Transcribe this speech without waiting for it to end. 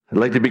I'd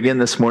like to begin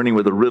this morning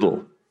with a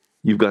riddle.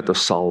 You've got to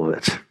solve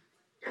it.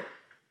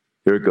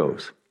 Here it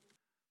goes.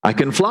 I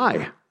can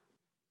fly,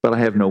 but I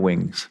have no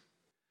wings.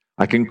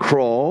 I can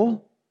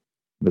crawl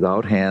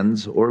without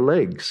hands or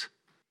legs.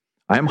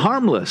 I am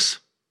harmless,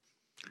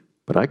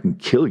 but I can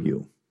kill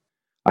you.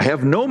 I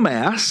have no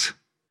mass,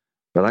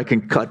 but I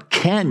can cut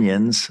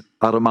canyons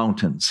out of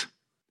mountains.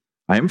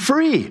 I am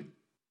free,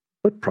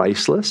 but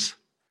priceless.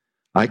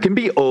 I can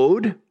be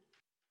owed,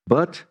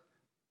 but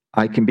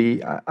I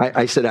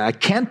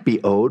can't be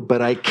owed,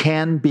 but I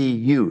can be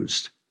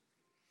used.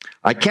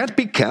 I can't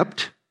be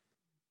kept,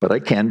 but I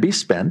can be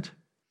spent.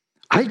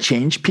 I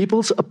change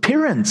people's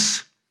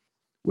appearance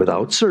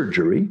without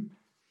surgery.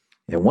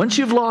 And once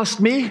you've lost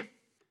me,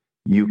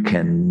 you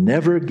can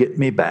never get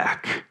me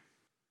back.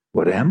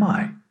 What am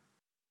I?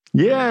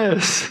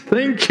 Yes,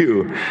 thank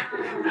you.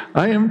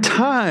 I am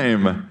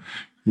time.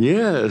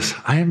 Yes,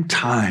 I am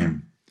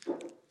time.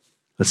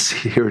 Let's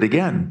hear it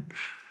again.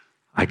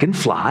 I can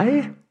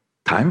fly.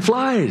 Time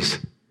flies,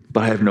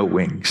 but I have no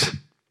wings.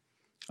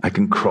 I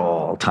can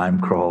crawl. Time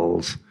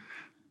crawls,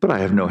 but I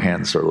have no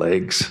hands or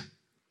legs.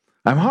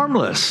 I'm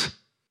harmless,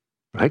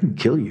 but I can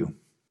kill you.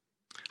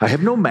 I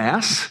have no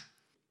mass,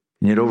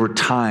 and yet over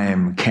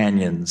time,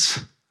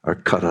 canyons are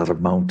cut out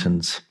of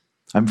mountains.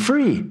 I'm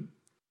free,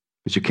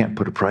 but you can't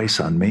put a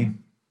price on me.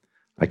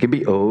 I can't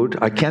be owned,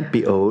 but I can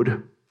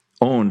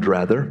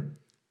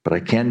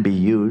be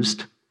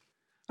used.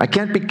 I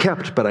can't be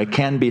kept, but I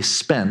can be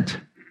spent.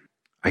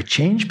 I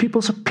change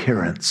people's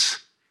appearance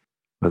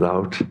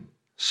without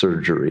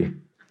surgery.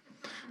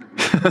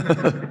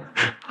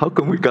 How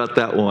come we got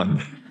that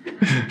one?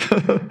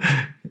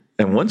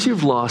 And once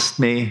you've lost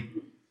me,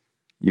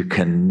 you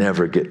can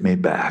never get me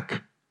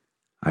back.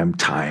 I'm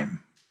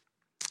time.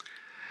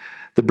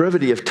 The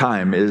brevity of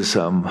time is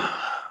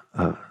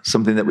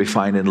something that we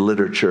find in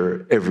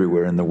literature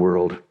everywhere in the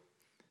world.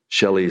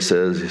 Shelley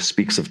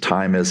speaks of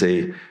time as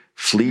a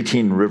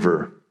fleeting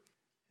river,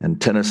 and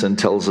Tennyson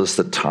tells us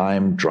that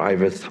time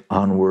driveth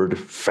onward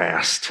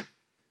fast.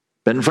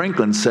 Ben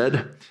Franklin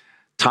said,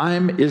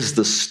 time is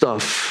the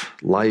stuff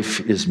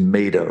life is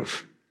made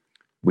of.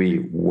 We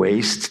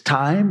waste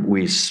time,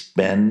 we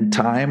spend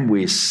time,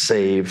 we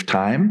save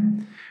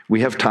time. We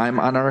have time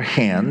on our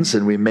hands,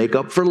 and we make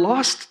up for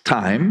lost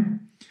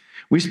time.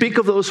 We speak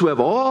of those who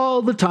have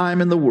all the time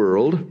in the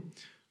world,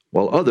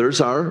 while others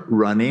are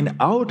running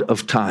out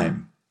of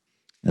time.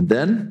 And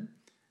then,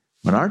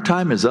 when our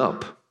time is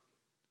up,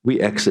 we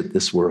exit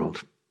this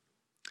world.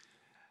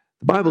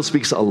 The Bible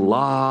speaks a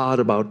lot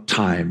about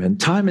time,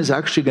 and time is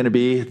actually going to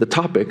be the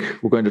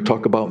topic we're going to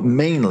talk about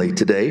mainly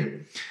today.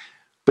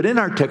 But in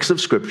our text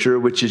of Scripture,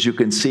 which as you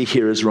can see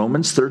here is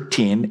Romans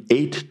 13,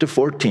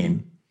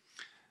 8-14,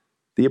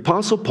 the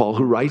Apostle Paul,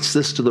 who writes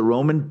this to the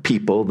Roman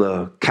people,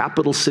 the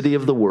capital city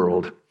of the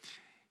world,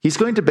 he's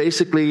going to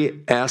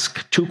basically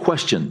ask two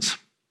questions.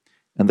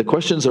 And the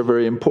questions are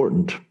very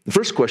important. The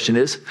first question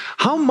is,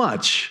 how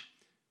much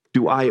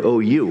do I owe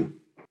you?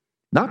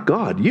 Not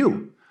God,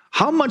 you.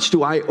 How much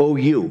do I owe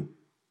you,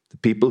 the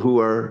people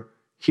who are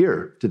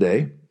here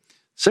today?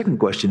 Second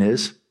question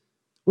is,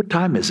 what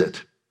time is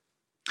it?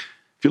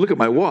 If you look at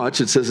my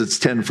watch, it says it's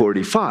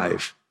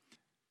 10:45.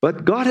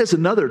 But God has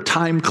another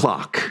time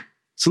clock.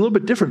 It's a little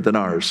bit different than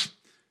ours,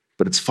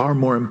 but it's far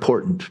more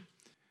important.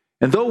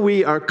 And though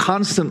we are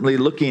constantly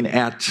looking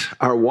at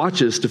our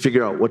watches to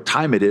figure out what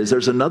time it is,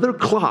 there's another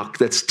clock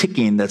that's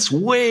ticking that's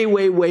way,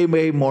 way, way,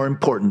 way more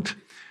important,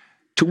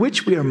 to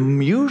which we are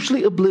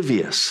usually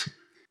oblivious.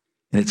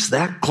 And it's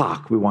that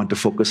clock we want to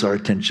focus our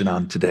attention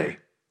on today.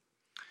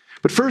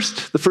 But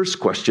first, the first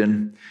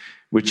question,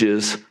 which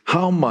is,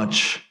 how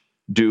much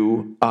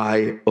do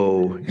I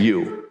owe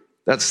you?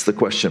 That's the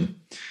question.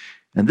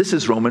 And this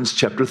is Romans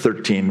chapter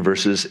 13,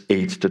 verses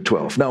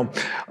 8-12. Now,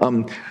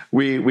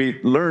 we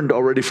learned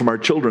already from our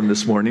children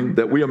this morning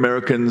that we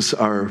Americans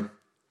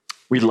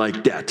we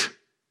like debt.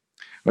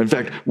 In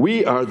fact,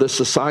 we are the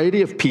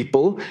society of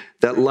people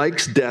that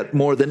likes debt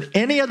more than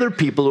any other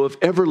people who have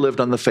ever lived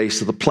on the face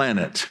of the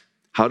planet.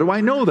 How do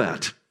I know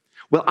that?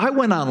 Well, I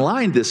went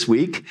online this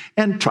week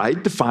and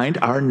tried to find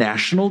our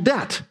national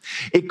debt.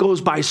 It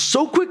goes by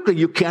so quickly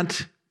you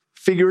can't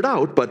figure it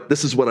out, but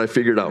this is what I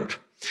figured out.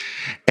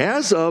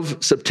 As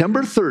of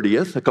September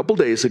 30th, a couple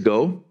days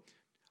ago,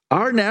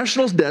 our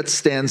national debt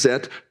stands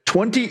at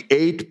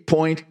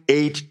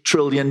 $28.8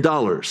 trillion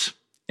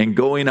and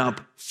going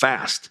up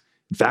fast.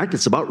 In fact,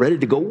 it's about ready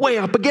to go way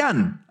up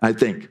again, I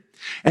think.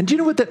 And do you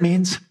know what that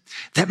means?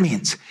 That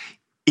means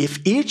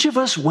if each of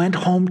us went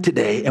home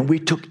today and we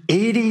took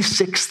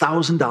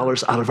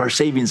 $86,000 out of our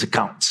savings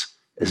accounts,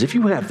 as if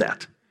you have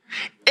that,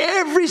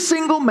 every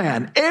single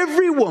man,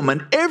 every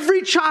woman,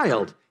 every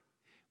child,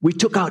 we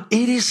took out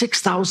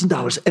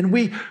 $86,000 and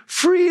we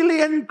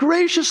freely and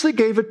graciously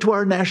gave it to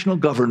our national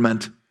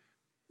government,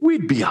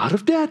 we'd be out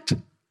of debt.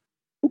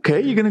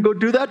 Okay, you going to go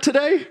do that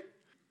today?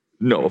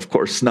 No, of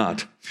course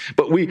not.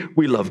 But we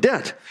love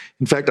debt.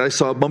 In fact, I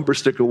saw a bumper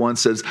sticker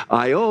once that says,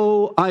 I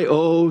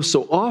owe,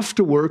 so off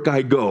to work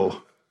I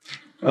go.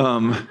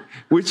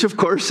 which of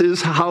course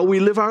is how we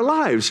live our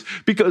lives,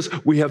 because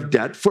we have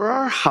debt for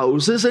our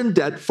houses and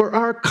debt for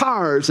our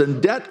cars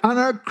and debt on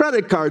our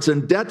credit cards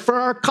and debt for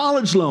our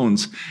college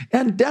loans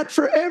and debt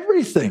for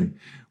everything.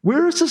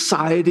 We're a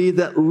society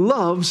that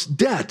loves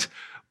debt,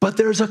 but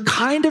there's a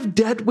kind of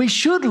debt we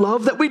should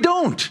love that we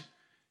don't.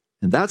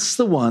 And that's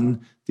the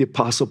one the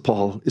Apostle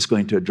Paul is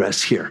going to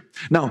address here.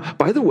 Now,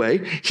 by the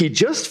way, he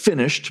just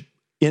finished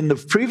in the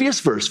previous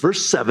verse,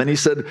 verse 7, he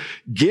said,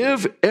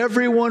 give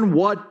everyone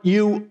what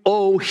you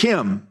owe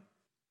him.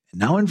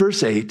 And now in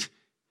verse 8,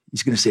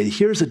 he's going to say,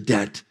 here's a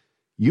debt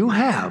you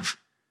have,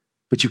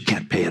 but you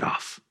can't pay it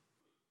off.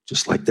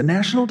 Just like the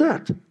national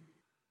debt.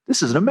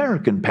 This is an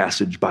American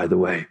passage, by the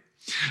way.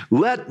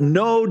 Let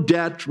no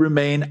debt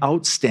remain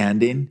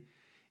outstanding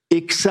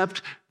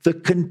except the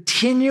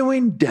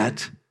continuing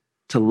debt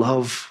to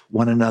love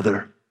one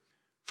another.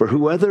 For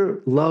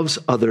whoever loves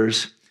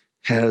others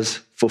has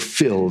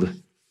fulfilled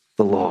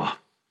the law.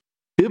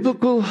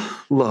 Biblical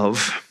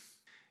love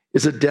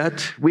is a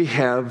debt we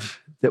have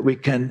that we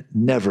can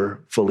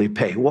never fully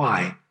pay.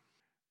 Why?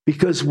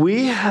 Because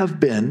we have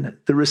been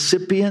the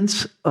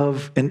recipients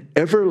of an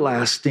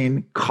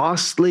everlasting,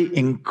 costly,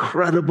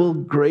 incredible,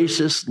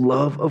 gracious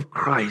love of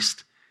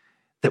Christ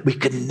that we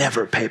can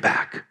never pay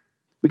back.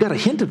 We got a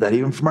hint of that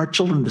even from our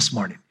children this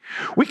morning.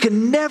 We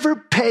can never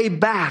pay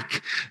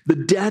back the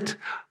debt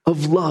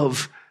of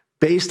love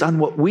based on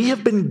what we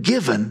have been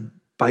given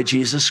by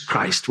Jesus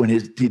Christ when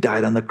he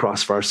died on the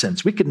cross for our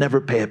sins. We could never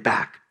pay it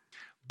back.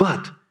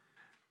 But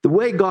the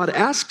way God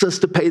asks us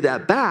to pay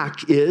that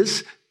back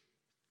is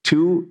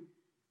to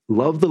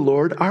love the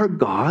Lord our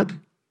God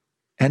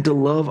and to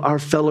love our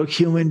fellow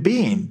human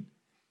being.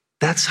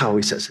 That's how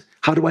he says it.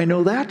 How do I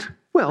know that?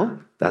 Well,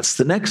 that's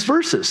the next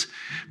verses.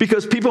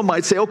 Because people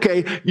might say,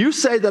 okay, you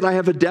say that I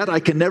have a debt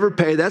I can never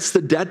pay. That's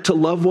the debt to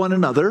love one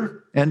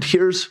another. And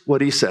here's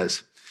what he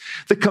says.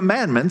 The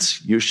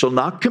commandments, you shall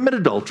not commit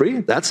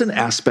adultery. That's an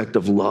aspect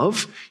of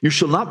love. You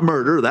shall not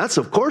murder. That's,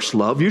 of course,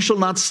 love. You shall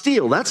not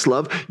steal. That's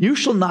love. You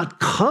shall not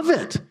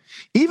covet.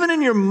 Even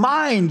in your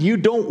mind, you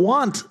don't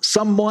want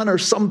someone or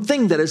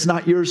something that is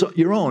not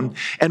your own.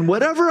 And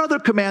whatever other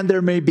command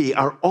there may be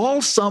are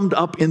all summed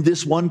up in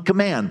this one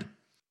command.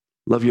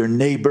 Love your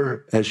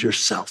neighbor as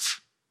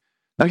yourself.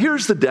 Now,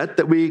 here's the debt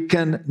that we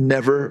can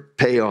never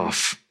pay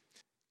off.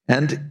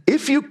 And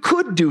if you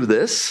could do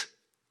this,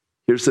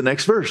 here's the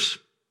next verse.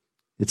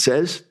 It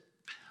says,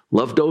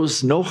 love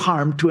does no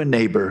harm to a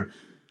neighbor.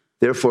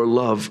 Therefore,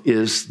 love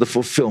is the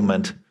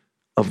fulfillment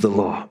of the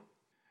law.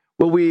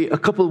 Well, a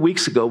couple of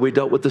weeks ago, we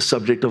dealt with the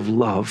subject of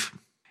love.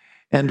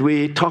 And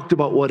we talked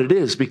about what it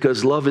is,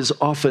 because love is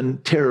often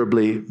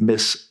terribly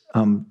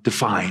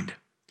misdefined.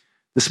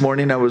 This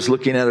morning, I was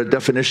looking at a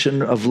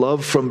definition of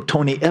love from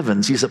Tony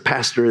Evans. He's a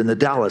pastor in the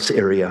Dallas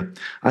area.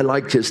 I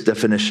liked his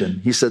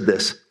definition. He said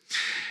this: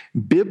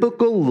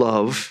 biblical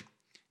love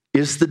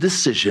is the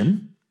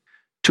decision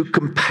to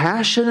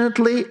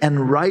compassionately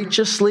and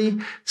righteously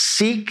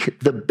seek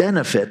the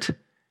benefit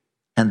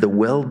and the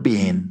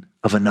well-being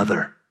of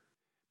another.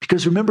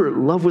 Because remember,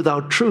 love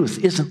without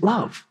truth isn't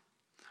love.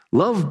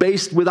 Love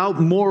based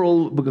without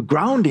moral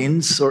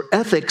groundings or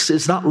ethics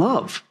is not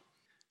love.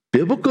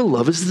 Biblical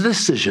love is the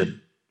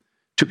decision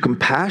to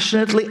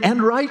compassionately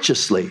and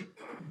righteously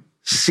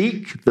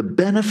seek the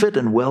benefit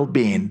and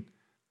well-being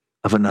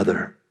of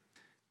another.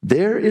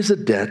 There is a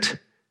debt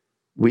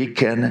we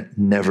can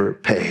never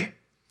pay.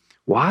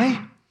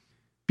 Why?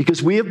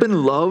 Because we have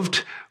been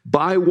loved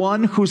by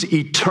one who's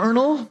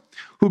eternal,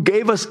 who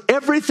gave us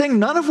everything,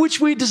 none of which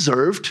we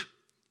deserved.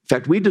 In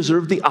fact, we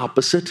deserved the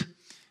opposite.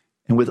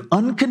 And with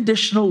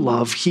unconditional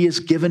love, he has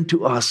given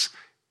to us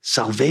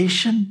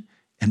salvation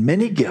and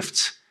many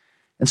gifts.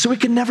 And so we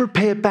can never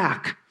pay it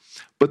back.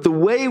 But the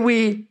way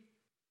we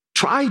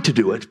try to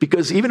do it,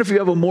 because even if you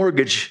have a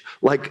mortgage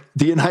like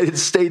the United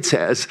States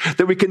has,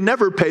 that we can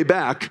never pay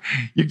back,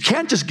 you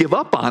can't just give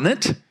up on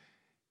it.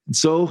 And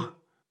so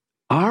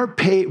our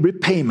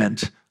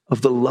repayment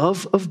of the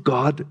love of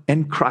God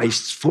and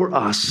Christ for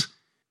us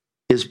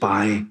is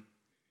by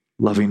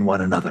loving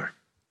one another.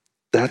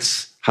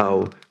 That's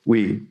how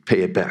we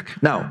pay it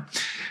back. Now,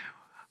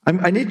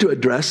 I need to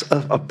address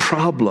a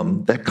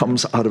problem that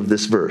comes out of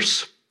this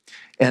verse.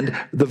 And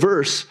the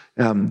verse,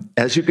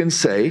 as you can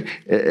see,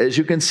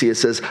 it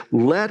says,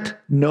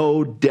 let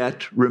no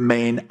debt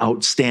remain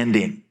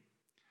outstanding.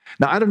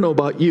 Now, I don't know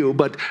about you,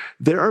 but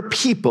there are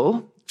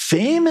people,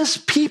 famous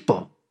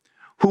people,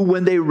 who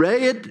when they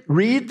read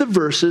the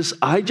verses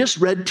I just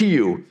read to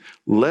you,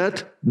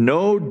 let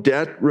no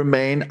debt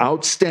remain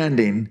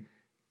outstanding,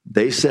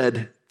 they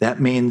said that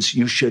means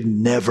you should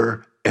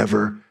never,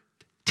 ever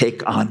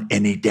take on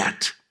any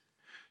debt.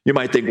 You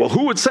might think, well,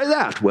 who would say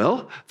that?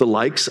 Well, the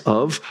likes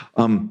of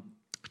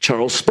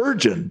Charles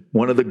Spurgeon,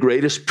 one of the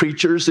greatest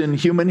preachers in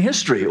human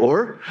history,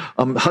 or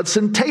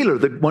Hudson Taylor,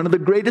 one of the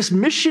greatest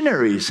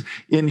missionaries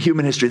in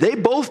human history. They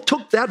both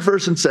took that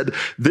verse and said,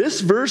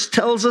 this verse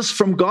tells us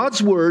from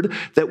God's word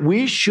that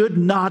we should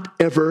not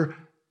ever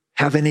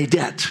have any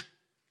debt.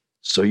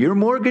 So your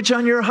mortgage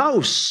on your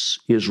house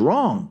is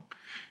wrong.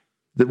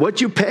 That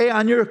what you pay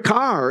on your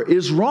car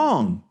is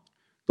wrong.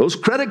 Those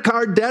credit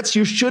card debts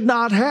you should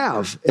not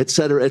have,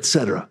 etc.,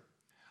 etc.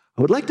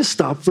 I would like to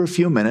stop for a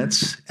few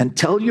minutes and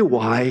tell you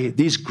why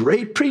these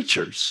great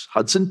preachers,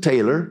 Hudson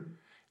Taylor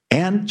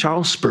and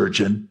Charles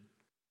Spurgeon,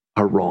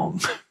 are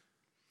wrong.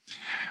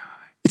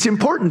 It's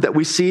important that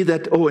we see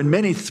that, in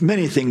many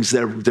things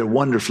they're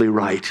wonderfully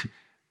right.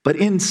 But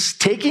in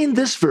taking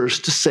this verse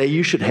to say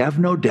you should have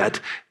no debt,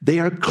 they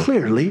are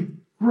clearly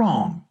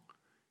wrong.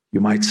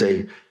 You might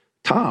say,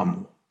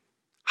 Tom,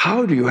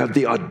 how do you have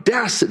the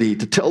audacity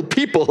to tell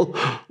people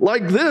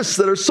like this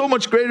that are so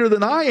much greater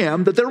than I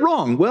am that they're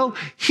wrong? Well,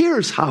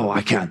 here's how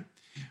I can.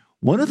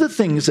 One of the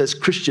things as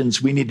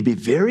Christians we need to be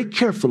very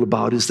careful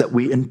about is that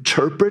we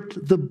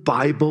interpret the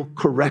Bible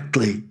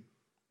correctly.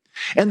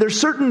 And there's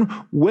certain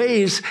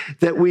ways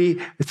that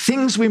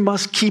things we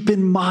must keep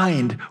in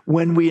mind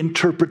when we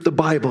interpret the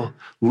Bible,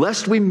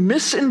 lest we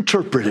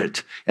misinterpret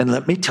it. And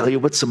let me tell you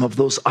what some of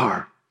those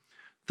are.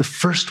 The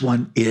first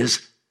one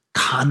is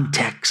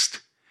context.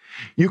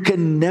 You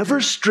can never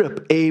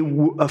strip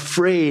a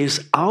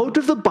phrase out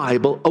of the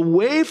Bible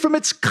away from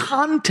its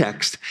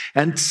context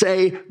and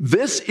say,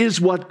 this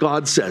is what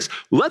God says.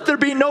 Let there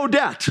be no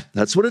debt.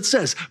 That's what it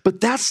says.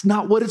 But that's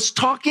not what it's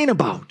talking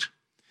about.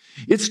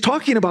 It's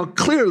talking about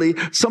clearly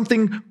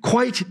something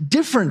quite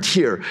different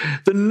here.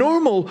 The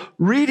normal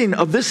reading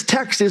of this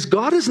text is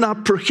God is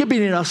not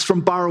prohibiting us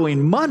from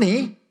borrowing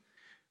money.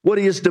 What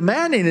he is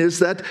demanding is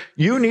that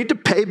you need to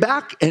pay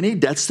back any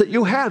debts that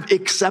you have,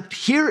 except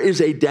here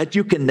is a debt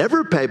you can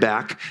never pay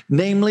back,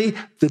 namely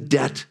the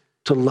debt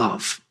to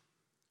love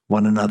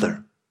one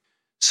another.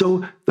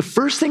 So the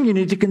first thing you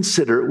need to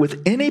consider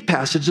with any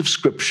passage of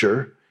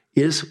Scripture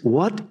is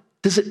what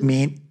does it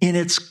mean in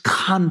its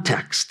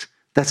context?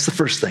 That's the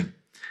first thing.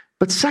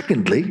 But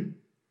secondly,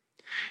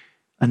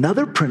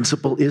 another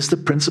principle is the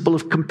principle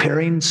of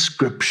comparing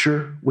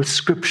Scripture with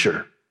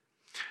Scripture.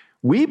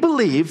 We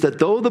believe that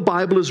though the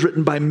Bible is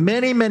written by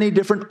many, many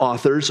different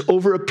authors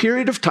over a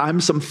period of time,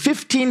 some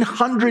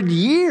 1,500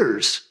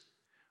 years,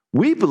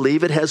 we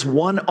believe it has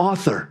one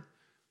author.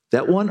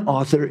 That one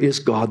author is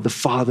God the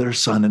Father,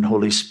 Son, and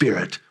Holy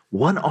Spirit.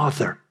 One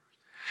author.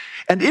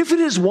 And if it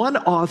is one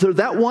author,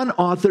 that one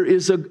author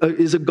is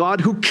a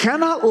God who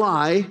cannot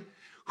lie,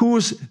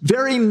 whose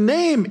very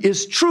name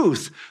is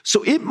truth.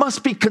 So it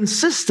must be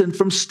consistent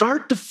from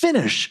start to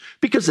finish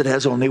because it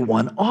has only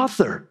one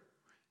author.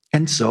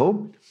 And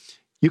so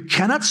you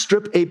cannot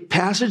strip a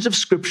passage of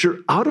Scripture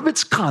out of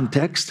its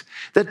context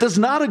that does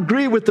not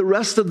agree with the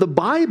rest of the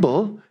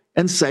Bible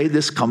and say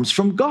this comes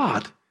from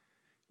God.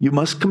 You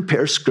must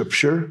compare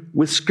Scripture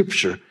with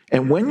Scripture.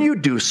 And when you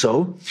do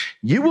so,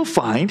 you will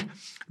find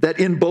that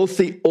in both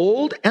the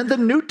Old and the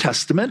New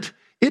Testament,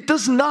 it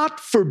does not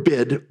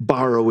forbid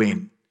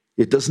borrowing.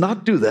 It does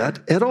not do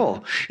that at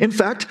all. In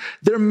fact,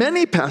 there are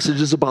many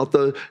passages about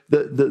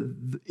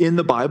in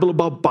the Bible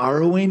about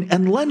borrowing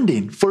and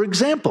lending. For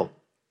example,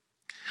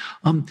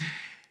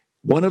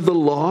 one of the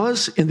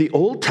laws in the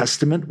Old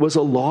Testament was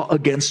a law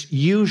against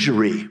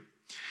usury.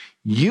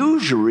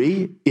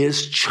 Usury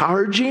is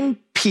charging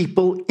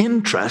people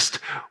interest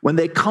when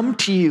they come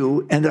to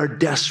you and are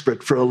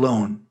desperate for a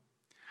loan.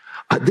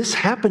 This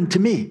happened to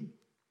me.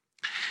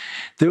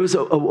 There was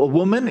a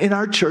woman in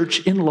our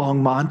church in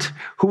Longmont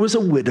who was a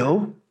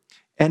widow,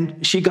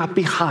 and she got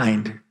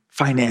behind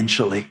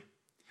financially.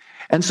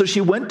 And so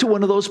she went to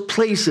one of those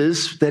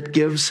places that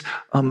gives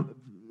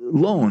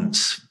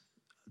loans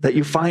that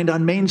you find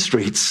on main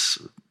streets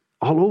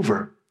all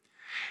over.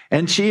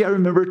 And she, I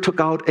remember,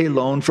 took out a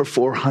loan for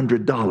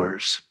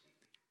 $400.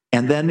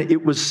 And then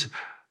it was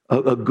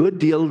a good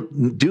deal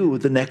due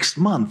the next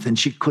month, and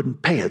she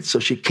couldn't pay it. So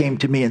she came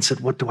to me and said,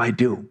 what do I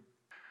do?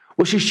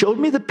 Well, she showed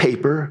me the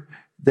paper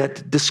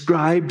that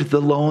described the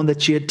loan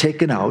that she had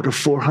taken out of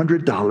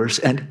 $400.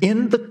 And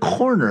in the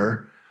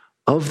corner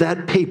of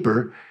that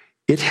paper,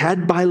 it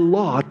had by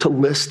law to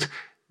list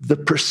the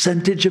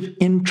percentage of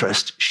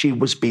interest she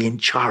was being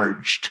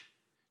charged.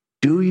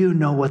 Do you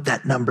know what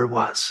that number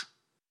was?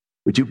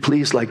 Would you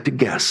please like to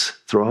guess?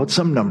 Throw out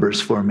some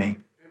numbers for me.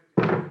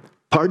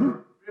 Pardon?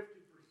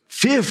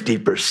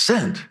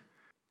 50%.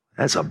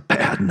 That's a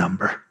bad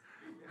number.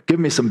 Give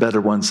me some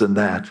better ones than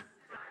that.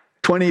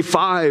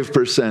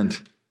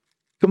 25%.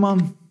 Come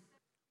on.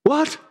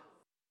 What?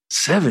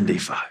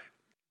 75.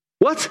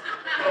 What?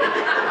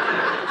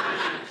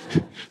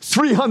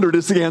 300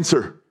 is the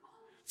answer.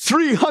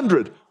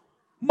 300.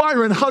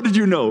 Myron, how did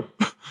you know?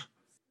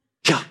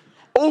 Yeah,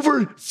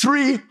 over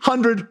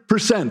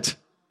 300%.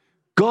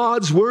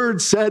 God's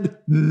word said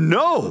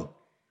no.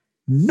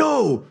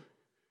 No.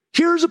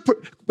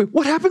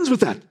 What happens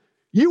with that?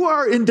 You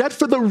are in debt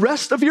for the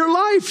rest of your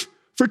life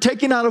for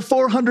taking out a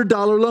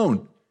 $400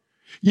 loan.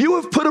 You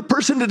have put a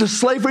person into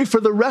slavery for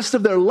the rest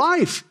of their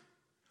life.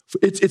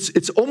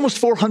 It's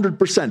almost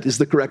 400% is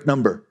the correct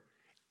number.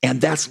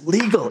 And that's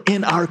legal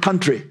in our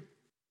country.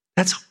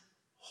 That's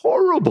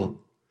horrible.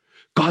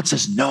 God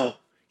says, no,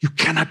 you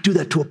cannot do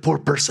that to a poor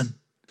person.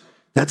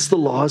 That's the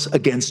laws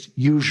against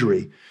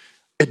usury.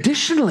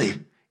 Additionally,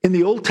 In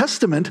the Old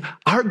Testament,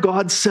 our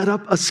God set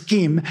up a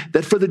scheme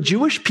that for the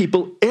Jewish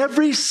people,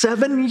 every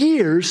 7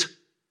 years,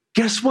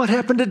 guess what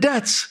happened to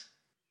debts?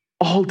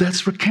 All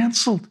debts were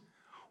canceled.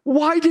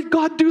 Why did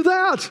God do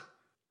that?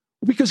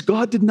 Because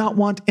God did not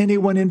want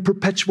anyone in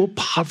perpetual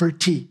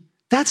poverty.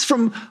 That's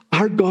from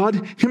our God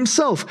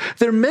himself.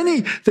 There are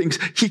many things.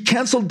 He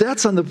canceled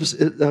debts on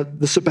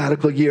the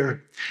sabbatical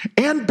year.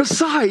 And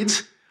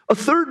besides, a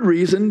third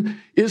reason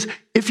is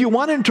if you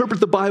want to interpret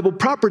the Bible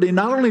properly,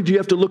 not only do you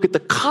have to look at the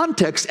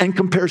context and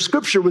compare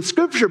Scripture with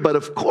Scripture, but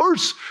of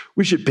course,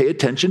 we should pay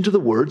attention to the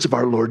words of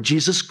our Lord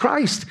Jesus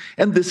Christ.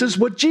 And this is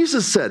what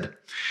Jesus said: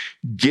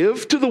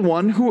 "Give to the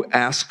one who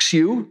asks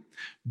you.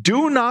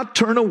 Do not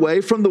turn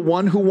away from the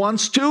one who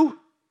wants to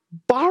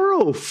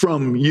borrow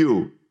from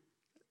you."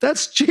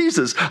 That's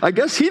Jesus. I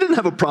guess he didn't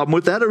have a problem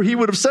with that, or he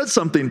would have said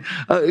something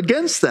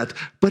against that,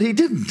 but he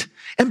didn't.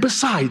 And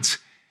besides,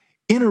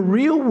 in a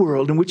real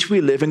world in which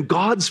we live, and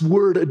God's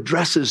word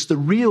addresses the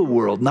real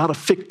world, not a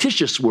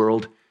fictitious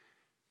world,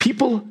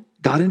 people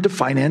got into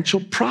financial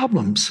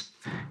problems.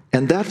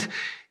 And that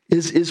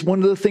is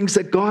one of the things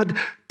that God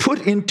put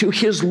into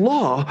his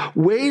law,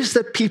 ways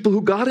that people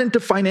who got into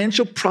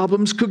financial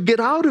problems could get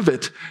out of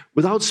it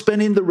without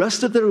spending the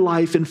rest of their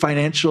life in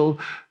financial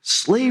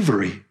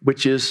slavery,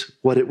 which is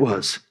what it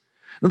was.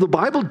 Now, the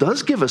Bible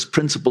does give us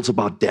principles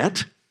about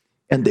debt,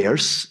 and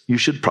you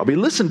should probably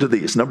listen to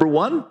these. Number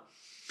one,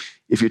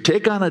 if you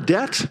take on a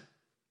debt,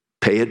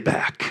 pay it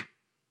back.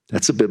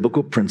 That's a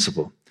biblical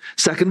principle.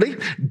 Secondly,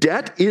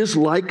 debt is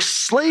like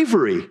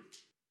slavery.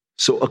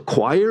 So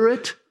acquire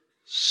it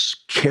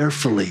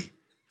carefully,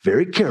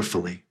 very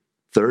carefully.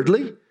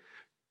 Thirdly,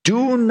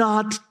 do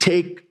not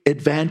take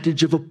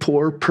advantage of a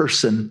poor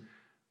person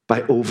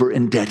by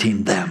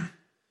over-indebting them.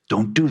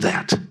 Don't do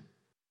that.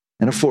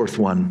 And a fourth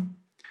one,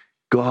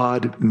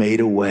 God made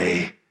a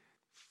way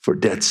for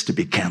debts to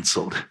be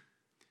canceled.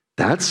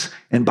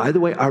 And by the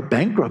way, our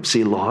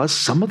bankruptcy laws,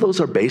 some of those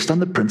are based on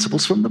the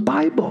principles from the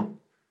Bible.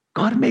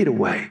 God made a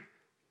way.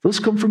 Those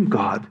come from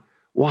God.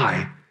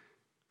 Why?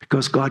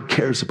 Because God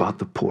cares about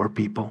the poor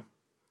people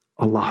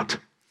a lot.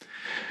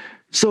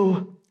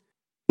 So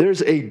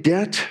there's a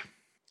debt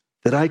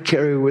that I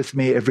carry with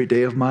me every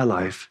day of my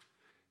life.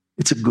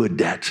 It's a good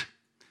debt.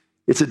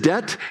 It's a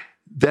debt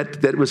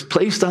that was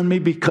placed on me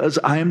because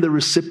I am the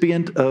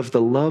recipient of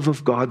the love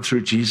of God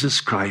through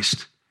Jesus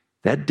Christ.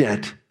 That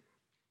debt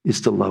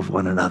is to love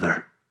one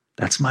another.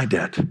 That's my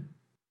debt.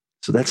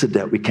 So that's a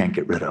debt we can't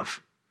get rid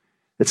of.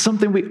 It's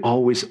something we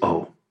always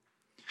owe.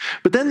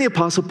 But then the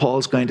Apostle Paul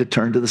is going to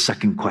turn to the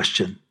second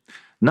question.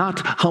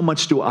 Not how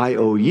much do I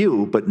owe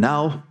you, but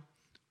now,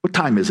 what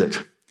time is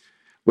it?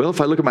 Well, if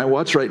I look at my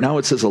watch right now,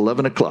 it says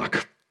 11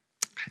 o'clock.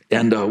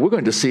 And we're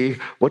going to see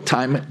what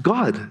time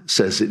God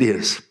says it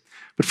is.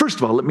 But first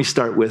of all, let me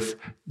start with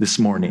this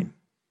morning.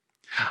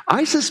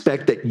 I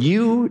suspect that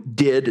you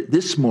did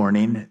this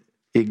morning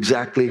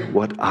exactly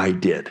what I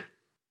did,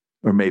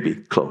 or maybe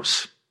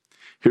close.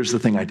 Here's the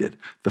thing I did.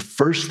 The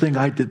first thing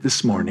I did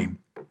this morning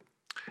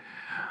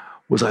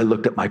was I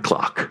looked at my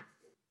clock,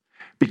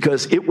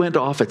 because it went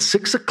off at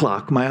 6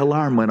 o'clock. My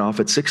alarm went off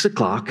at 6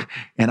 o'clock,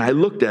 and I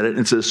looked at it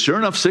and it says, sure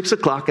enough, 6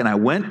 o'clock, and I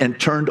went and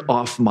turned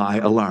off my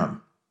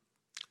alarm.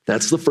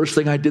 That's the first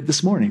thing I did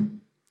this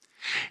morning.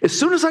 As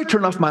soon as I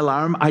turned off my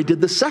alarm, I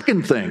did the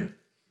second thing,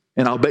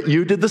 and I'll bet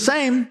you did the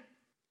same.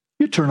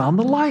 You turn on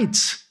the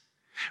lights,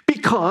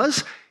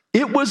 because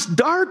it was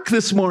dark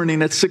this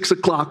morning at 6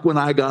 o'clock when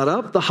I got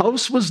up. The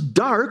house was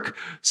dark.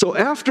 So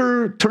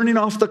after turning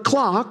off the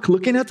clock,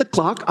 looking at the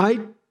clock, I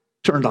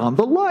turned on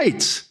the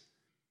lights.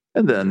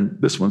 And then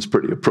this one's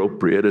pretty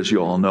appropriate, as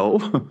you all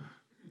know.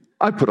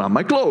 I put on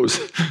my clothes,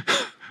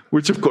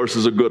 which of course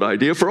is a good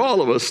idea for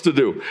all of us to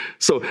do.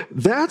 So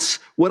that's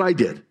what I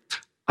did.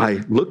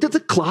 I looked at the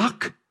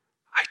clock,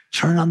 I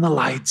turned on the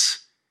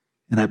lights,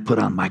 and I put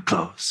on my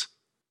clothes.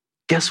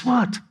 Guess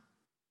what?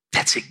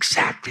 That's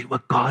exactly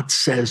what God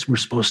says we're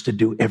supposed to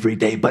do every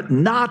day, but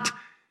not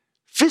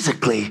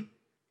physically,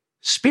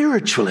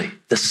 spiritually.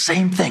 The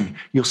same thing.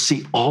 You'll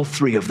see all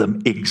three of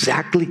them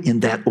exactly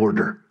in that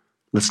order.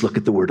 Let's look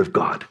at the Word of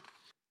God.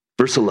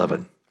 Verse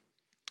 11.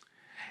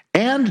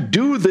 And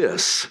do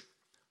this,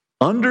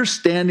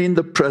 understanding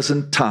the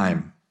present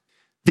time.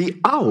 The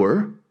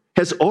hour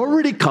has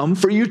already come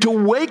for you to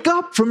wake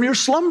up from your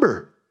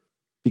slumber,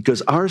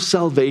 because our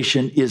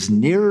salvation is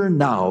nearer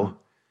now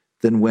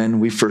than when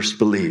we first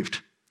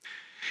believed.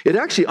 It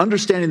actually,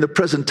 understanding the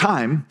present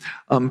time,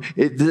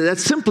 that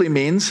simply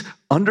means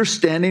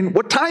understanding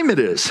what time it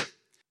is.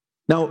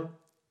 Now,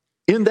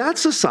 in that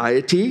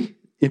society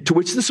into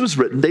which this was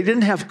written, they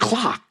didn't have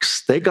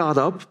clocks. They got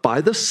up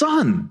by the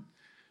sun.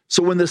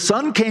 So when the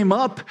sun came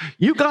up,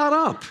 you got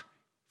up.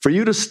 For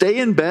you to stay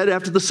in bed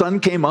after the sun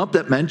came up,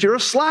 that meant you're a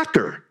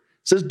slacker.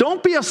 It says,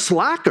 don't be a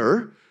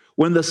slacker.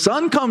 When the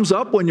sun comes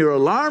up, when your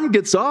alarm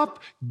gets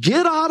up,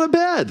 get out of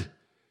bed.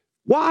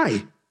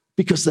 Why?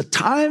 Because the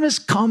time has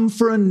come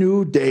for a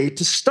new day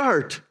to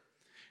start.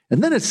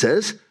 And then it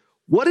says,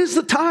 what is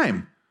the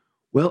time?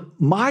 Well,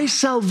 my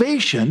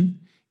salvation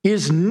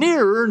is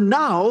nearer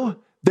now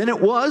than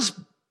it was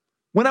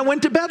when I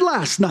went to bed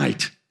last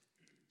night.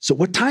 So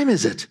what time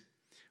is it?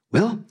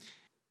 Well,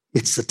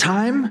 it's the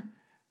time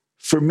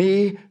for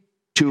me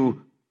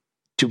to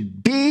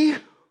be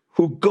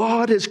who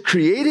God has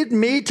created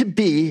me to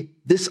be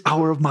this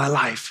hour of my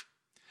life.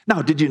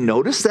 Now, did you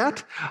notice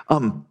that?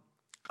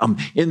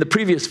 In the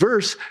previous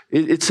verse,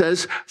 it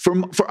says,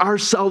 for our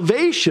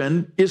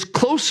salvation is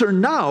closer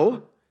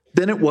now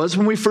than it was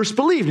when we first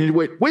believed. And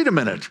you wait a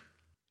minute.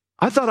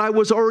 I thought I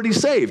was already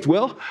saved.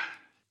 Well,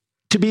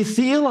 to be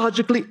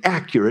theologically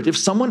accurate, if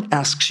someone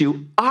asks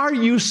you, are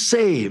you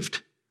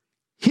saved?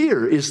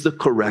 Here is the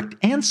correct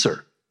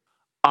answer.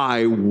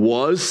 I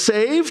was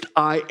saved,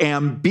 I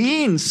am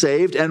being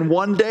saved, and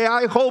one day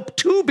I hope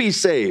to be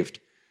saved.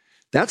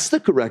 That's the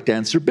correct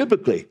answer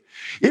biblically.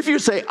 If you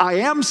say, I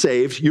am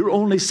saved, you're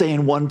only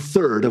saying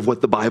 1/3 of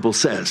what the Bible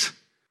says.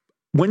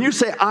 When you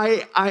say,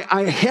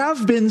 I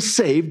have been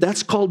saved,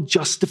 that's called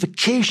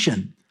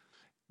justification.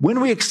 When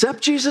we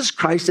accept Jesus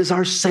Christ as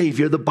our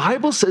Savior, the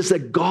Bible says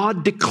that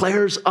God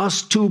declares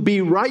us to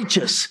be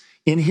righteous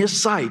in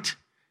His sight.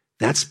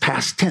 That's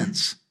past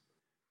tense.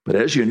 But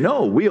as you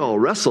know, we all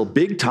wrestle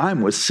big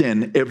time with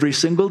sin every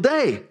single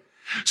day.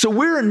 So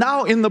we're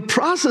now in the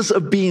process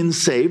of being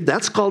saved.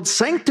 That's called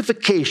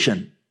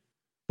sanctification.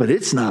 But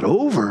it's not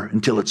over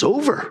until it's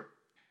over.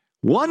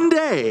 One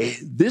day,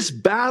 this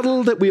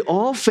battle that we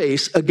all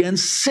face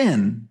against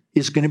sin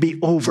is going to be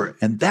over.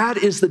 And that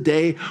is the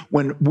day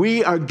when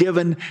we are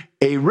given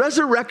a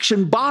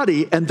resurrection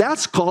body, and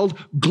that's called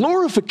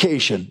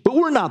glorification. But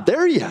we're not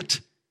there yet.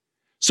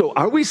 So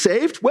are we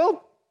saved?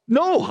 Well,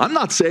 no, I'm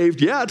not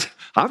saved yet.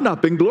 I've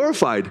not been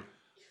glorified.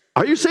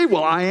 Are you saved?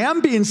 Well, I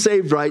am being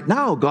saved right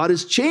now. God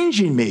is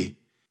changing me.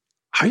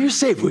 Are you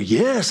saved? Well,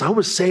 yes, I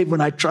was saved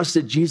when I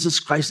trusted Jesus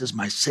Christ as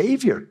my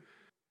Savior.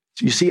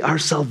 So you see, our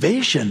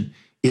salvation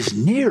is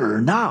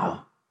nearer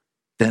now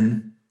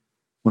than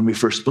when we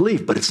first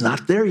believed, but it's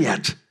not there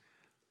yet.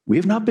 We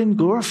have not been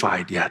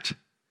glorified yet.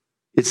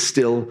 It's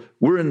still,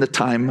 we're in the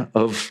time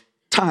of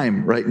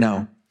time right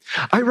now.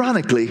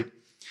 Ironically,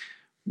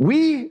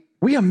 we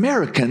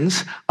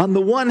Americans, on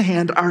the one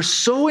hand, are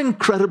so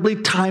incredibly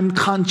time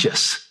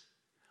conscious.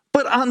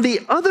 But on the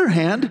other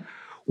hand,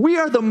 we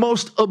are the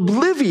most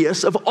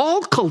oblivious of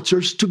all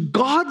cultures to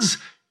God's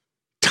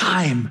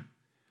time.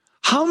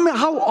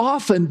 How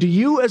often do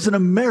you as an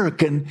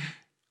American,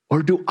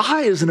 or do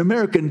I as an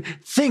American,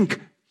 think,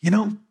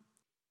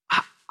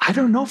 I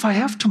don't know if I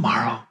have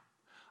tomorrow.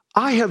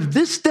 I have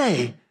this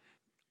day,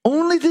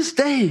 only this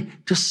day,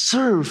 to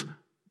serve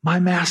my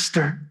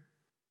master.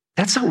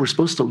 That's how we're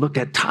supposed to look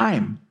at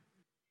time,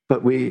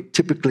 but we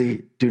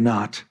typically do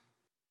not.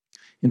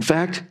 In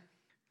fact,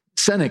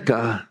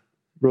 Seneca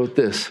wrote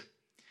this: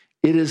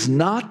 it is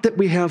not that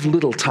we have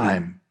little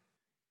time,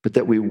 but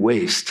that we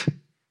waste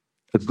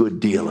a good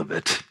deal of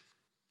it.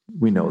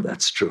 We know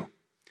that's true.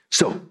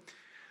 So,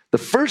 the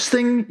first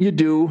thing you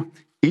do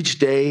each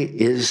day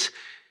is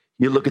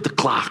you look at the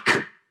clock.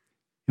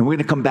 And we're going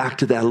to come back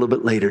to that a little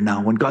bit later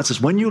now. When God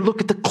says, when you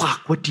look at the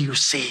clock, what do you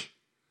see?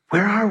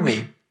 Where are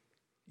we?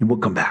 And we'll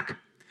come back.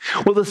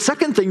 Well, the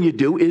second thing you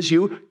do is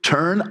you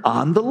turn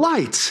on the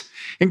lights.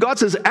 And God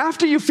says,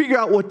 after you figure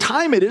out what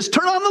time it is,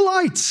 turn on the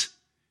lights.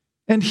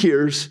 And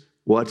here's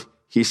what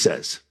He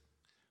says.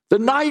 The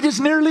night is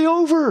nearly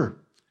over.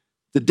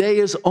 The day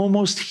is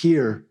almost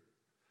here.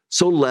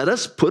 So let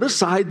us put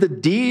aside the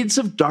deeds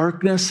of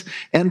darkness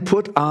and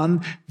put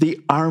on the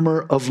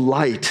armor of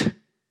light.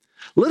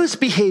 Let us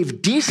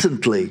behave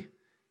decently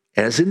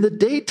as in the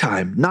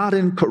daytime, not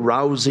in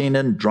carousing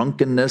and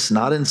drunkenness,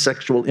 not in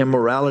sexual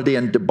immorality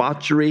and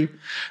debauchery,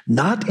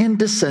 not in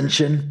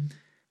dissension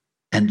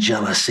and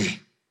jealousy.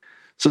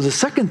 So the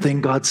second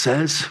thing God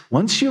says,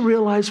 once you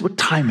realize what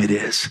time it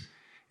is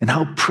and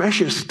how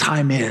precious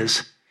time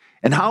is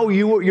and how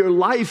your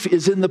life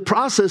is in the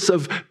process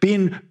of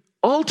being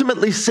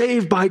ultimately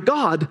saved by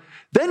God,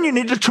 then you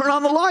need to turn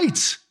on the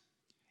lights.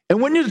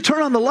 And when you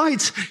turn on the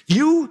lights,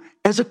 you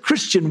as a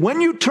Christian,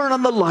 when you turn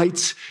on the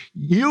lights,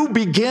 you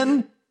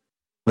begin,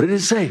 what did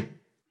it say?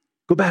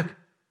 Go back,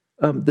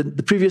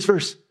 the previous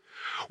verse.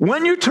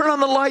 When you turn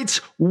on the lights,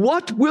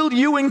 what will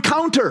you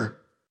encounter?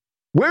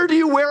 Where do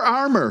you wear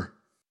armor?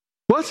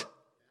 What?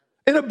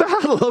 In a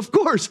battle, of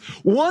course.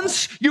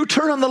 Once you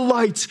turn on the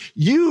lights,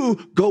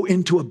 you go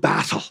into a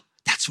battle.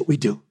 That's what we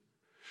do.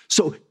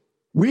 So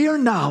we are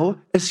now,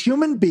 as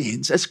human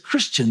beings, as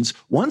Christians,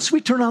 once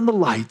we turn on the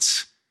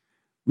lights,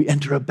 we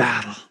enter a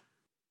battle.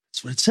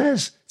 That's what it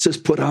says. It says,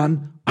 put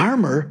on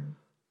armor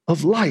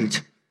of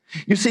light.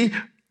 You see,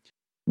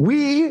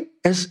 we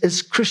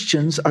as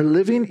Christians are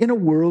living in a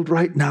world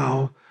right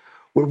now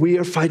where we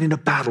are fighting a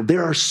battle.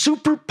 There are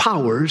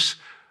superpowers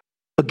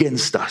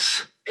against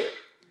us.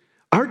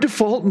 Our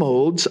default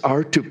modes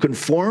are to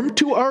conform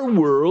to our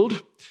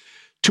world,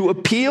 to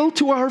appeal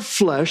to our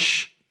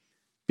flesh,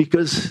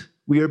 because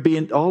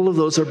all of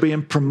those are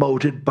being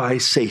promoted by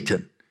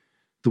Satan,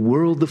 the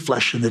world, the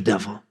flesh, and the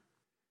devil.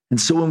 And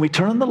so when we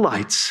turn on the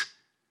lights,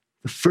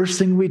 the first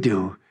thing we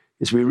do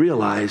is we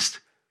realize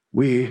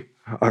we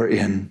are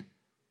in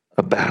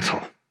a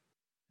battle.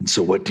 And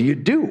so what do?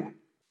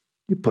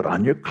 You put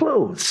on your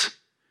clothes.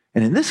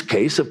 And in this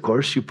case, of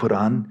course, you put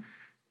on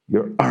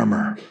your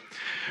armor.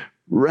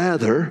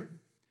 Rather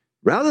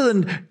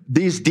than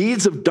these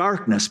deeds of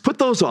darkness, put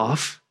those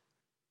off,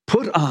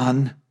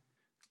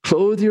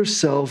 clothe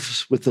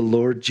yourselves with the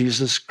Lord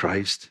Jesus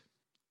Christ,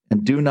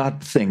 and do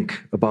not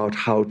think about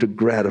how to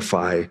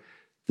gratify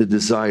the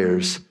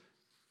desires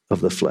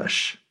of the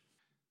flesh.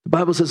 The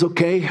Bible says,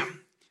 okay,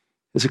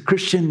 as a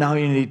Christian, now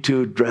you need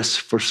to dress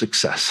for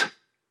success.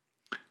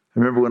 I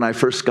remember when I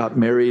first got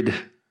married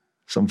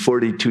some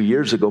 42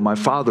 years ago, my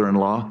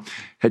father-in-law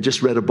had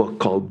just read a book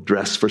called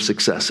Dress for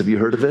Success. Have you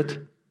heard of it?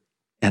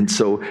 And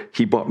so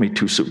he bought me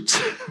 2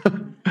 suits.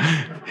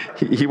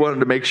 He wanted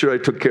to make sure I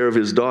took care of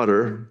his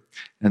daughter,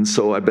 and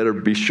so I better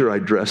be sure I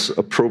dress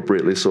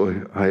appropriately.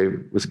 So I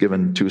was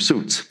given 2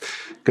 suits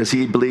because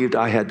he believed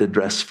I had to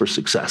dress for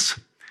success.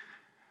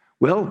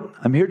 Well,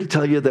 I'm here to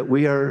tell you that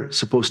we are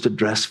supposed to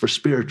dress for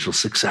spiritual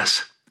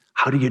success.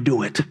 How do you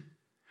do it?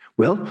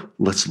 Well,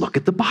 let's look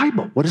at the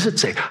Bible. What does it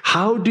say?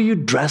 How do you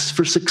dress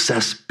for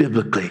success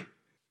biblically?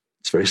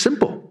 It's very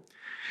simple.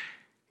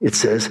 It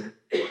says,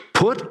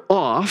 put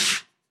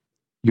off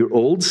your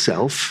old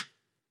self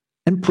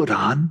and put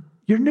on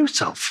your new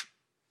self.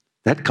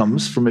 That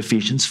comes from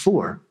Ephesians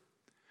 4.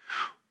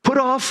 Put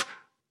off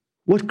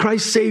what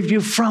Christ saved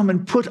you from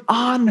and put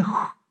on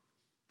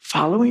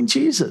following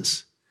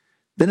Jesus.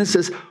 Then it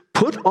says,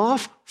 put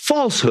off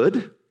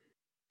falsehood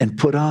and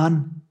put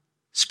on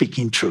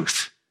speaking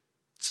truth.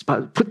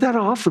 Put that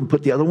off and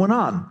put the other one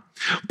on.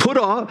 Put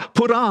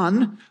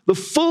on the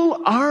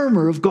full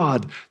armor of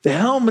God, the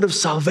helmet of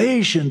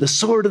salvation, the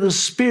sword of the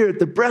Spirit,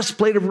 the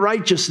breastplate of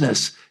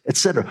righteousness,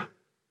 etc.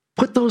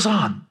 Put those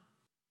on.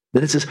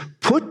 Then it says,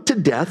 put to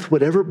death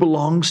whatever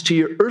belongs to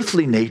your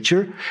earthly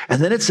nature.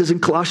 And then it says in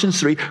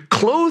Colossians 3,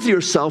 clothe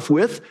yourself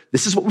with,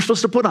 this is what we're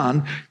supposed to put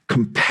on,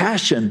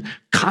 compassion,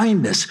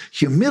 kindness,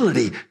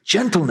 humility,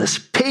 gentleness,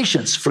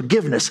 patience,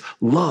 forgiveness,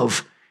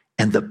 love,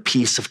 and the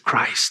peace of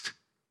Christ.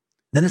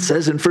 Then it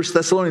says in 1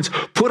 Thessalonians,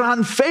 put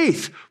on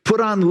faith, put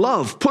on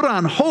love, put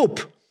on hope.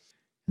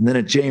 And then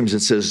at James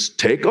it says,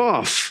 take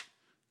off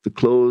the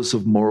clothes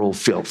of moral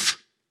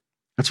filth.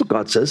 That's what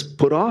God says,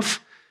 put off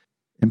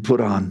and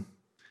put on.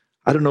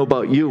 I don't know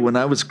about you, when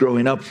I was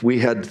growing up, we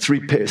had three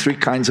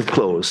kinds of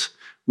clothes.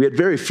 We had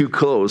very few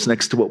clothes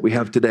next to what we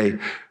have today.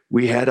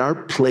 We had our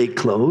play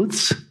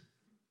clothes,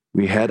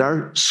 we had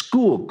our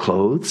school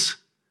clothes,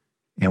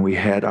 and we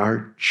had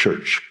our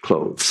church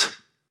clothes.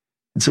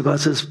 And so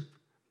God says,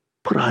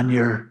 put on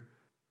your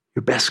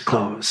best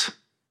clothes,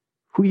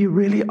 who you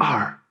really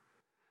are.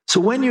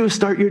 So when you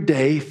start your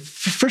day,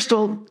 first of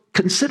all,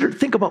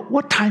 think about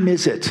what time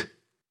is it?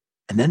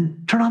 And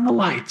then turn on the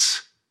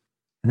lights.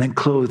 And then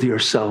clothe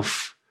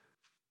yourself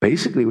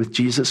basically with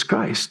Jesus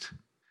Christ.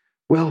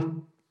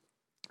 Well,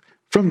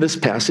 from this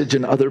passage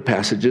and other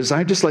passages,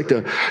 I'd just like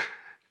to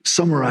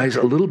summarize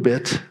a little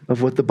bit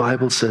of what the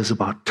Bible says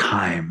about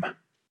time.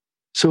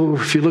 So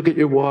if you look at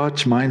your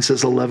watch, mine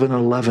says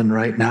 11:11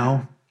 right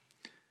now.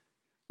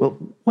 Well,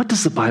 what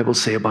does the Bible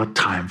say about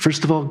time?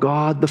 First of all,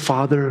 God the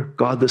Father,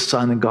 God the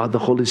Son, and God the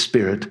Holy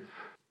Spirit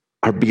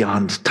are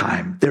beyond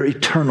time. They're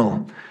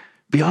eternal,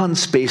 beyond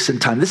space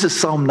and time. This is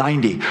Psalm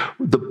 90,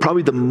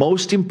 probably the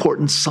most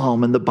important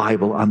psalm in the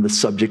Bible on the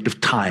subject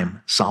of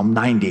time. Psalm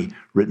 90,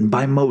 written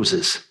by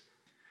Moses.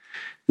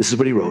 This is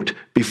what he wrote.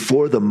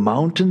 Before the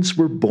mountains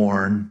were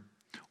born,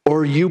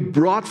 or you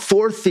brought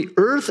forth the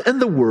earth and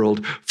the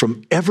world,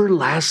 from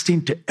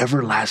everlasting to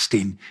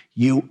everlasting,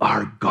 you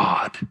are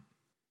God.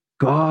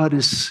 God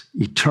is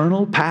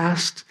eternal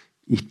past,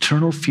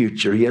 eternal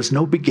future. He has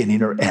no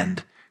beginning or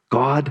end.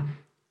 God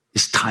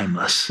is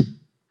timeless.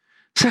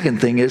 Second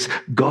thing is,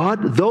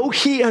 God, though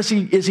he is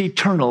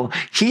eternal,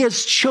 he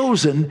has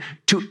chosen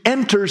to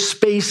enter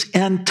space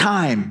and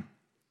time.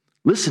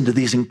 Listen to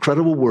these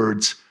incredible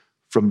words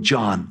from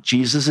John,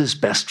 Jesus'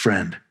 best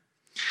friend.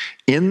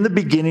 In the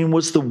beginning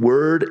was the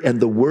Word, and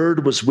the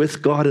Word was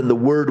with God, and the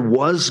Word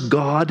was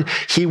God.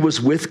 He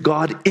was with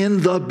God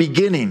in the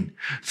beginning.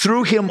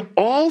 Through him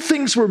all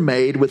things were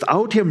made.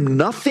 Without him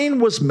nothing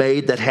was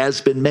made that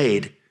has been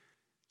made.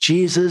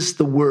 Jesus,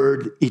 the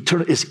Word,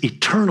 is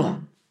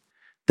eternal.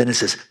 Then it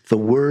says, the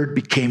Word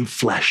became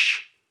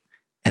flesh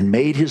and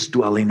made his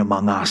dwelling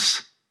among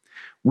us.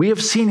 We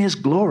have seen his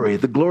glory,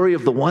 the glory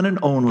of the one and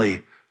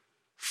only,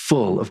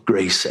 full of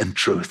grace and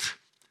truth.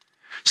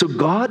 So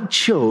God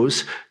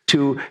chose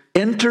to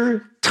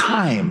enter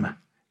time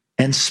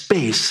and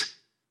space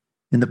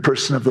in the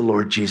person of the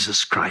Lord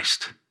Jesus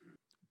Christ.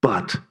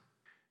 But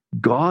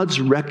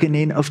God's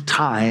reckoning of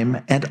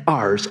time and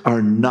ours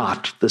are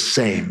not the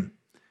same.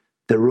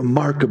 They're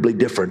remarkably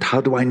different.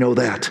 How do I know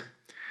that?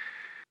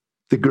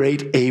 The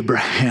great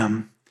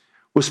Abraham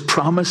was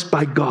promised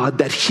by God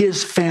that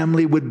his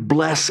family would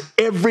bless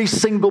every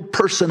single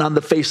person on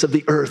the face of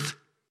the earth.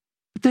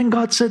 But then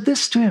God said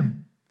this to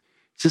him.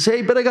 He says,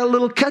 hey, but I got a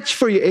little catch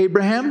for you,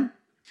 Abraham.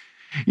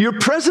 You're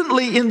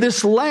presently in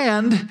this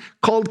land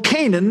called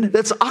Canaan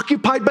that's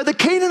occupied by the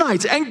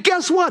Canaanites. And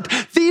guess what?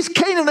 These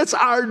Canaanites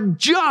are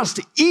just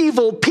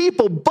evil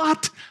people,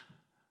 but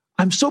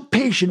I'm so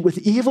patient with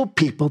evil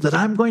people that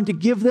I'm going to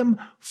give them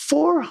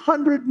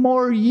 400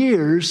 more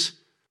years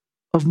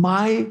of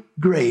my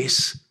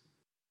grace.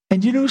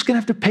 And you know who's going to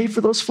have to pay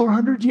for those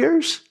 400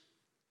 years?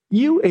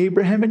 You,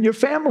 Abraham, and your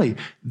family.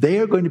 They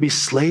are going to be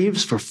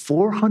slaves for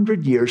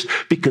 400 years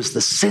because the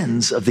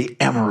sins of the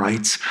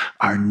Amorites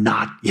are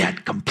not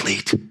yet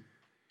complete.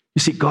 You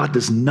see, God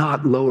does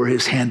not lower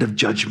his hand of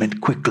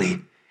judgment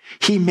quickly.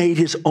 He made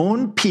his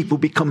own people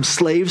become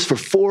slaves for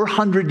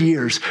 400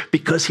 years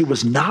because he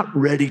was not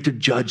ready to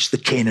judge the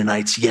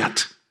Canaanites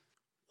yet.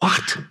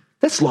 What?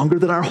 That's longer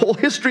than our whole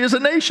history as a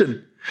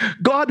nation.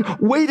 God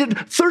waited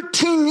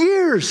 13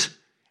 years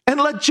and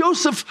let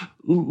Joseph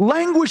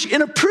languish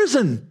in a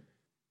prison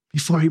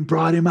before he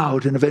brought him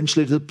out and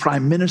eventually to the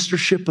prime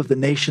ministership of the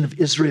nation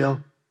of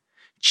Israel.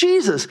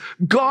 Jesus,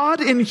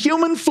 God in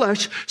human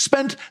flesh,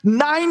 spent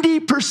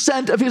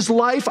 90% of his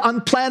life on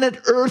planet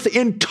Earth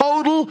in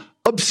total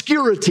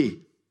obscurity.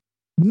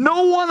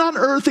 No one on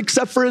earth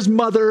except for his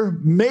mother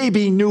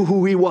maybe knew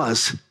who he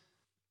was.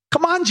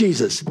 Come on,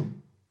 Jesus.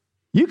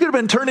 You could have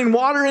been turning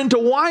water into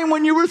wine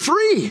when you were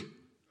 3.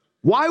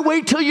 Why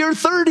wait till you're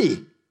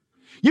 30?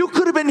 You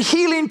could have been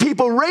healing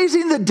people,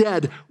 raising the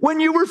dead when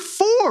you were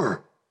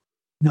 4.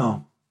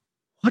 No.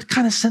 What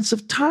kind of sense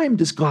of time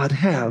does God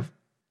have?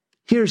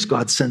 Here's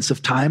God's sense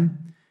of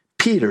time.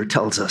 Peter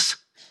tells us.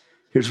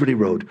 Here's what he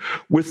wrote.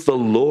 With the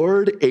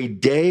Lord, a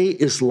day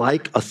is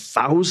like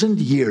 1,000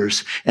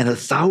 years, and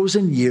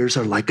 1,000 years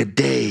are like a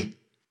day.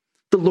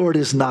 The Lord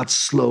is not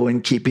slow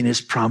in keeping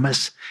his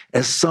promise,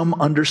 as some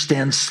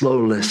understand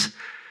slowness,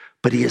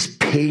 but he is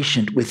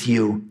patient with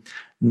you,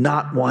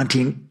 not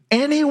wanting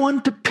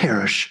anyone to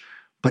perish,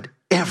 but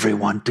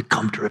everyone to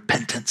come to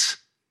repentance.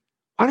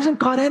 Why doesn't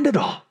God end it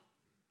all?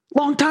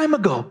 Long time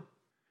ago.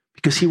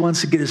 Because he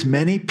wants to get as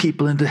many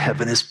people into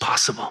heaven as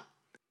possible.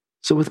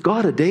 So with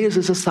God, a day is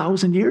as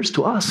 1,000 years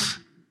to us.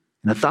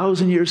 And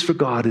 1,000 years for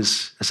God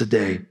is as a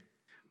day.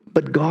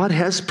 But God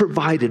has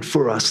provided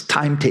for us a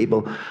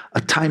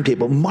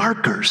timetable,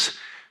 markers,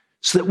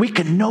 so that we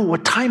can know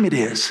what time it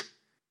is.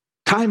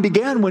 Time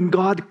began when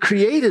God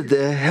created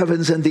the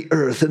heavens and the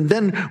earth, and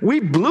then we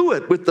blew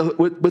it with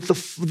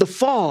the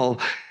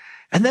fall.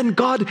 And then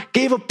God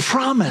gave a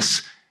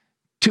promise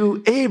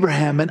to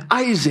Abraham and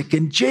Isaac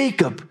and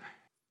Jacob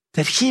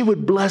that he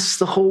would bless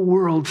the whole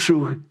world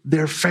through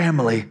their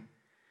family.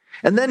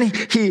 And then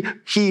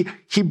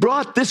he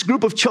brought this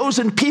group of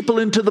chosen people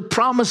into the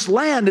promised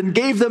land and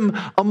gave them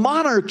a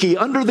monarchy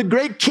under the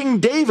great King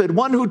David,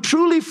 one who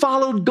truly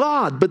followed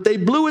God, but they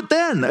blew it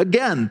then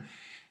again.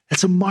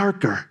 That's a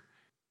marker.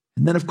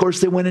 And then, of course,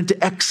 they went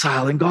into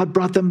exile and God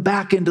brought them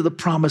back into the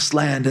promised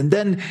land. And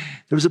then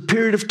there was a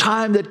period of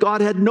time that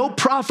God had no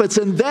prophets.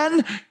 And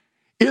then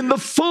in the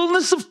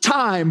fullness of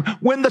time,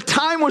 when the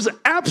time was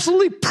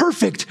absolutely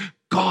perfect,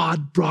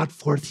 God brought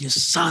forth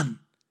his son,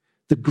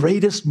 the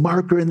greatest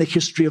marker in the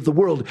history of the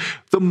world,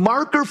 the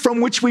marker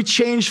from which we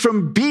changed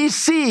from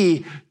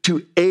BC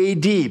to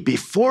AD,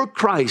 before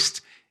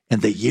Christ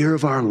and the year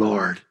of our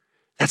Lord.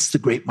 That's the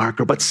great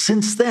marker. But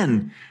since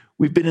then,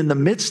 we've been in the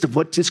midst of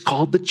what is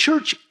called the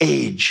church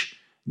age,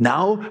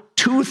 now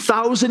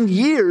 2,000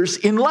 years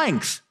in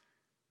length.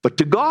 But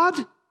to God,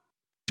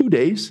 2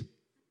 days,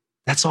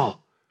 that's all.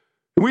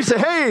 And we say,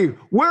 hey,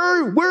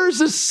 where's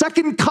this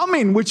second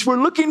coming, which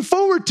we're looking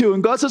forward to?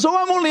 And God says, oh,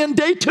 I'm only on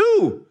day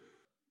 2.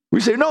 We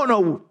say,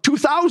 no,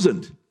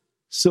 2,000.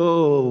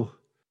 So,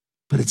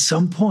 but at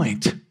some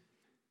point,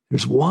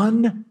 there's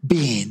one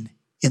being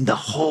in the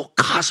whole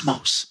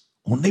cosmos,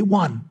 only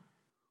one,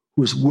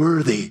 who is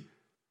worthy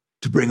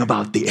to bring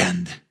about the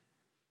end.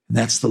 And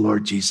that's the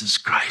Lord Jesus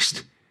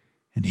Christ.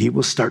 And he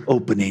will start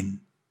opening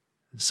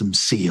some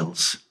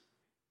seals.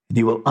 And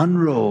he will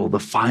unroll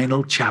the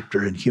final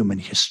chapter in human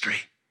history.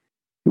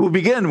 It will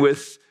begin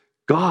with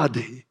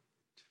God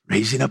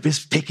raising up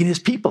taking his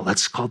people.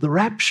 That's called the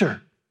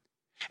rapture.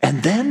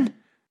 And then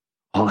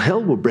all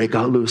hell will break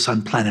out loose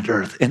on planet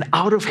Earth. And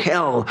out of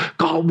hell,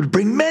 God would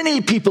bring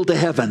many people to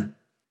heaven.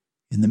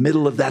 In the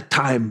middle of that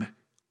time,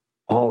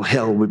 all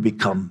hell would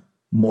become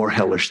more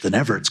hellish than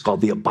ever. It's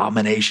called the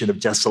abomination of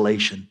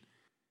desolation.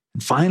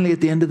 And finally, at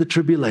the end of the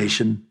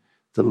tribulation,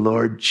 the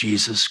Lord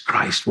Jesus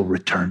Christ will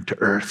return to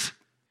earth.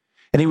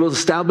 And he will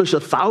establish a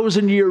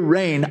 1,000-year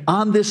reign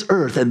on this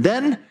earth, and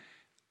then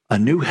a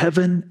new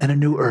heaven and a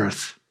new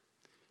earth.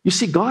 You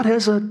see, God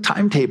has a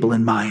timetable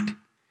in mind.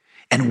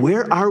 And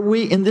where are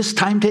we in this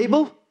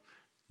timetable?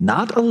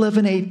 Not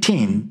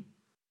 11:18.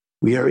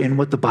 We are in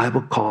what the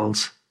Bible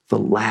calls the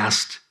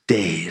last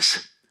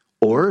days,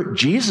 or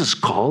Jesus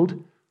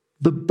called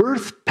the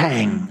birth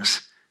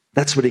pangs.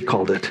 That's what he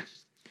called it.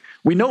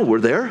 We know we're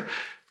there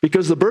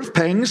because the birth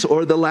pangs,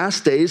 or the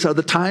last days, are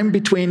the time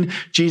between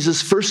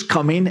Jesus' first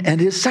coming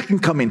and his second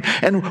coming.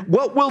 And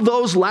what will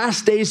those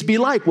last days be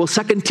like? Well,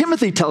 2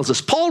 Timothy tells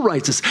us, Paul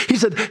writes us, he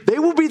said, they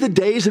will be the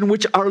days in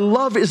which our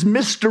love is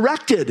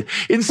misdirected.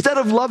 Instead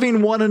of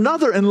loving one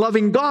another and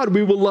loving God,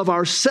 we will love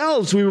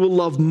ourselves, we will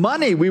love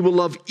money, we will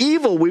love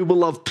evil, we will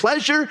love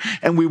pleasure,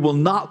 and we will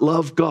not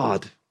love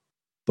God.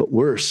 But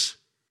worse,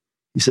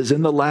 he says,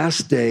 in the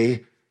last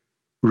day,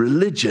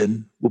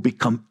 religion will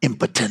become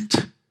impotent.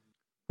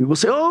 We will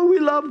say, oh, we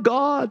love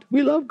God.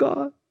 We love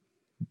God.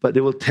 But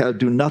it will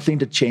do nothing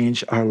to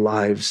change our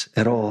lives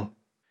at all.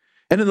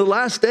 And in the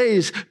last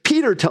days,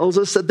 Peter tells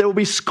us that there will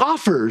be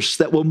scoffers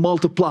that will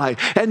multiply.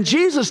 And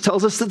Jesus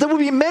tells us that there will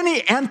be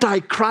many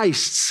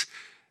antichrists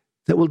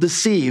that will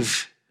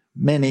deceive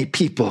many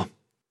people.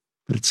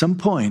 But at some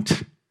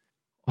point,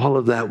 all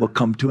of that will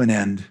come to an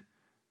end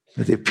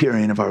with the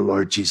appearing of our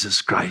Lord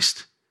Jesus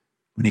Christ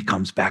when he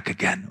comes back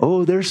again.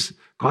 Oh,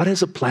 God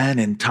has a plan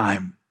in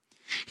time.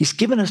 He's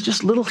given us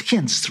just little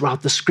hints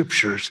throughout the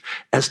scriptures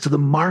as to the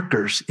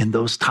markers in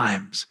those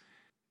times.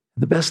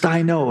 The best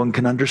I know and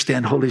can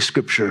understand Holy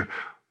Scripture,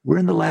 we're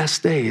in the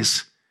last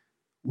days.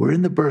 We're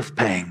in the birth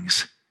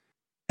pangs.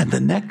 And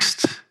the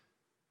next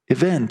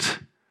event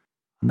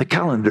on the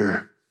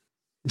calendar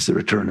is the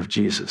return of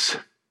Jesus.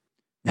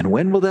 And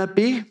when will that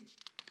be?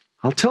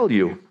 I'll tell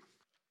you.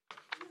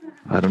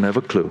 I don't have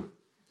a clue.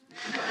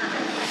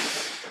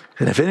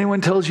 And if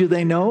anyone tells you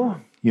they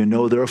know, you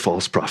know they're a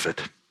false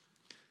prophet.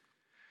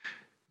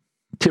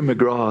 Tim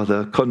McGraw,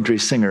 the country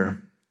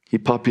singer, he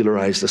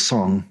popularized a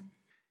song,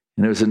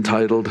 and it was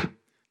entitled,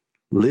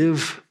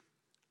 Live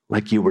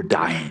Like You Were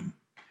Dying.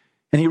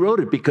 And he wrote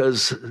it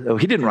because,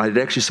 he didn't write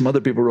it, actually some other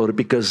people wrote it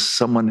because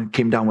someone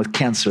came down with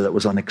cancer that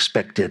was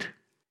unexpected.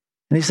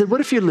 And he said,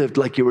 what if you lived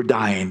like you were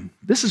dying?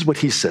 This is what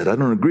he said. I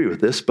don't agree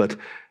with this, but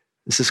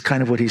this is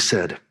kind of what he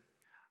said.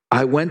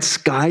 I went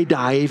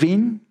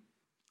skydiving.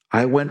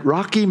 I went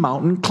Rocky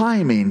Mountain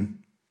climbing.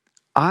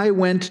 I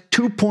went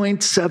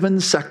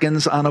 2.7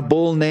 seconds on a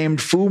bull named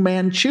Fu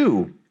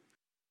Manchu.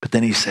 But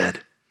then he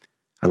said,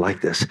 I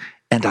like this,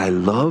 and I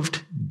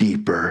loved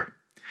deeper,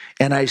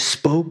 and I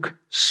spoke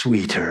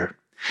sweeter,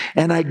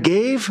 and I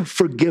gave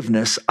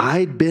forgiveness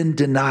I'd been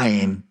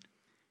denying.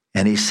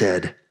 And he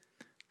said,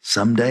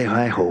 someday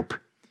I hope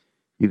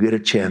you get a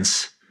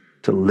chance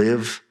to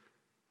live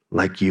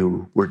like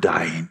you were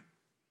dying.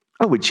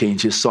 I would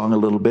change his song a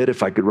little bit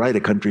if I could write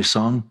a country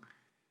song,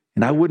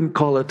 and I wouldn't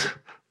call it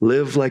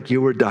Live Like You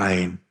Were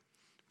Dying,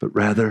 but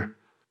rather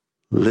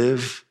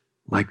live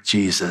like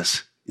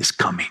Jesus is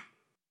coming.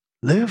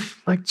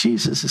 Live like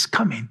Jesus is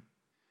coming.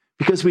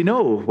 Because we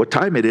know what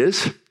time it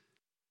is.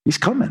 He's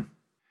coming.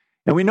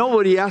 And we know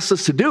what he asks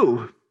us to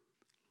do.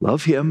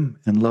 Love him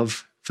and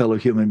love fellow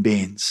human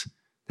beings.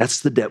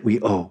 That's the debt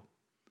we owe.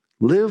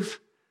 Live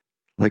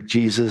like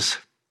Jesus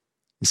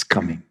is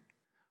coming.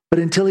 But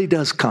until he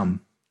does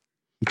come,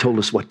 he told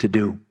us what to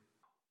do.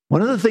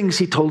 One of the things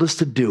he told us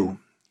to do,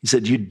 he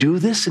said, you do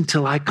this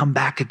until I come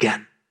back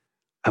again.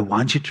 I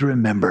want you to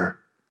remember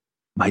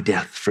my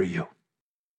death for you.